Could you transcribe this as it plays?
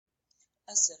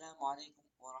Assalamu alaikum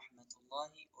wa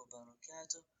rahmatullahi wa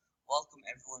barakatuh. Welcome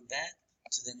everyone back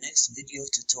to the next video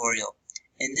tutorial.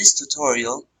 In this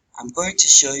tutorial, I'm going to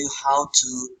show you how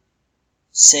to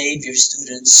save your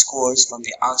students' scores from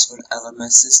the Oxford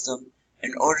LMS system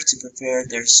in order to prepare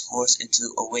their scores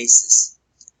into OASIS.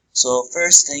 So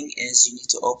first thing is you need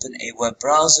to open a web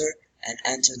browser and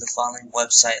enter the following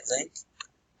website link,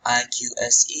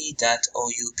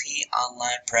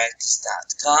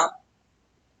 iqse.ouponlinepractice.com.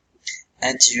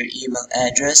 Enter your email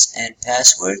address and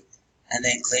password, and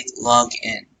then click log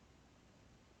in.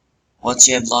 Once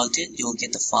you have logged in, you will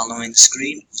get the following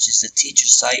screen, which is the teacher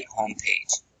site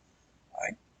homepage.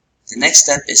 Alright. The next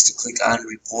step is to click on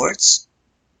reports,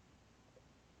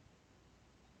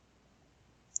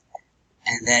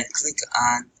 and then click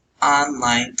on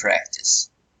online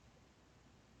practice.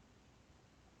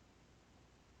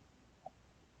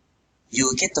 You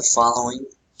will get the following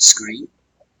screen.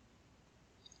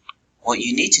 What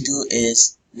you need to do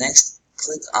is next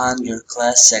click on your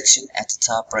class section at the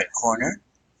top right corner.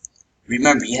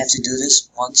 Remember, you have to do this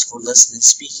once for listening and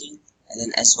speaking, and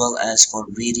then as well as for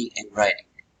reading and writing.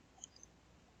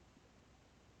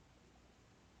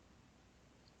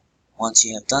 Once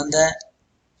you have done that,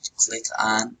 click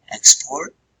on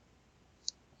export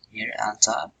here on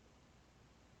top,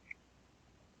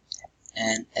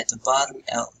 and at the bottom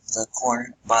of the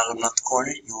corner, bottom left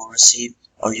corner, you will receive,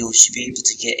 or you should be able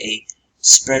to get a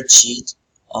spreadsheet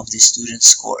of the student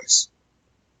scores.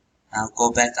 Now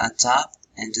go back on top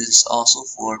and do this also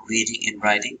for reading and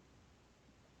writing.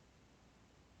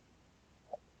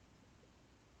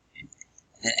 And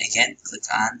then again, click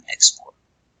on export.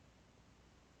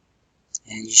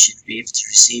 And you should be able to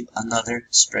receive another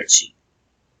spreadsheet.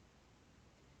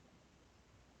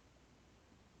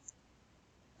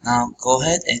 Now go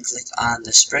ahead and click on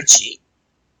the spreadsheet.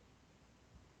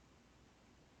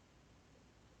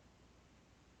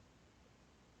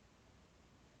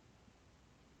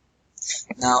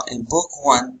 Now in book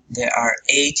 1, there are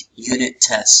 8 unit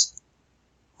tests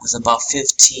with about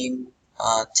 15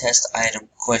 test item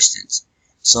questions.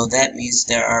 So that means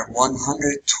there are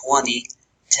 120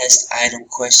 test item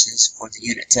questions for the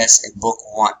unit test in book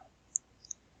 1.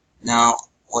 Now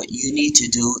what you need to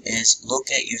do is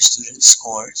look at your student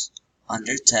scores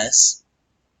under tests.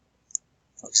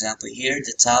 For example, here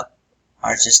the top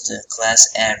are just the class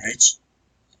average.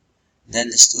 Then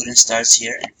the student starts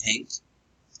here in pink.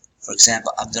 For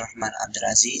example, Abdurrahman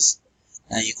Abdulaziz.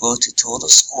 Now you go to total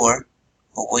score,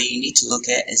 but what you need to look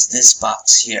at is this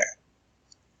box here,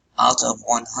 out of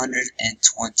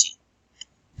 120.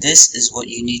 This is what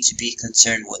you need to be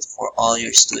concerned with for all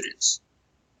your students.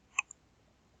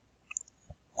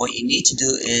 What you need to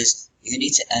do is you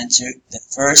need to enter the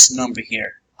first number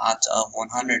here out of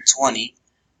 120,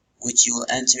 which you will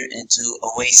enter into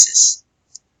OASIS.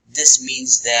 This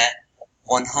means that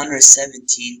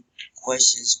 117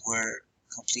 questions were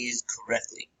completed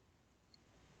correctly.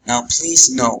 Now please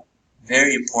note,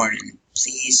 very important,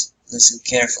 please listen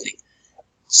carefully.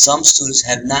 Some students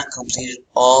have not completed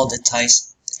all the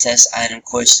test item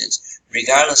questions.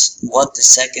 Regardless what the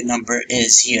second number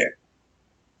is here,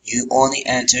 you only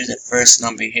enter the first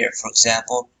number here. For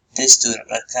example, this student,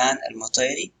 Rakan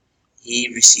Al-Mutairi, he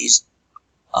receives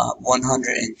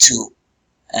 102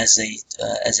 as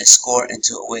a score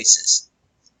into OASIS.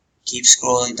 Keep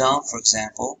scrolling down. For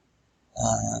example,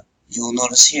 you will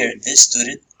notice here this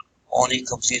student only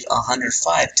completed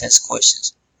 105 test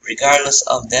questions. Regardless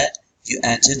of that, you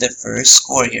enter the first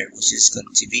score here, which is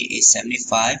going to be a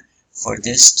 75 for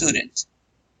this student,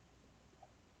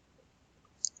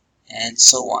 and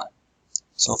so on.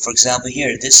 So for example,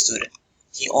 here this student,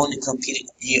 he only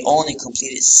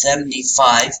completed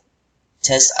 75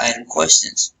 test item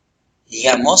questions. He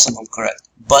got most of them correct,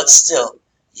 but still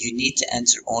you need to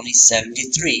enter only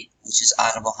 73, which is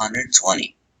out of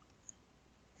 120,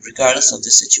 regardless of the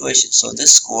situation. So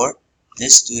this score,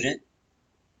 this student,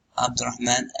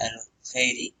 Abdurrahman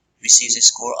Al-Khairi, receives a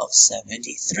score of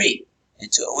 73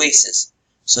 into OASIS.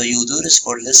 So you'll do this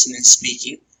for listening and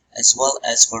speaking, as well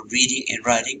as for reading and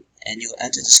writing, and you'll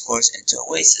enter the scores into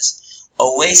OASIS.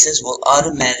 OASIS will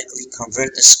automatically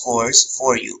convert the scores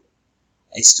for you.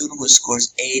 A student who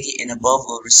scores 80 and above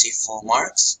will receive full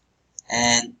marks,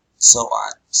 and so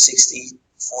on, 60,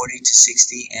 40 to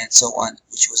 60, and so on,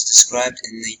 which was described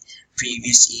in the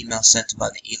previous email sent by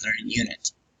the e-learning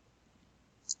unit.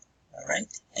 Alright,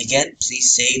 again,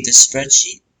 please save the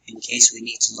spreadsheet in case we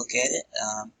need to look at it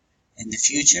in the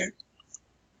future.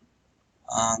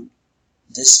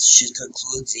 This should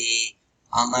conclude the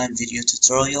online video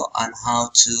tutorial on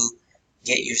how to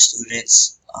get your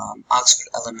students' Oxford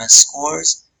LMS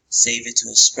scores, save it to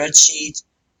a spreadsheet,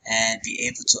 and be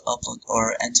able to upload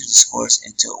or enter the scores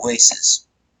into OASIS.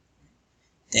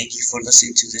 Thank you for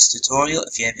listening to this tutorial.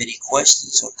 If you have any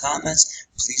questions or comments,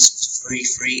 please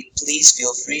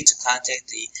feel free to contact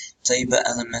the Taibah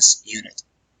LMS unit.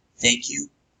 Thank you.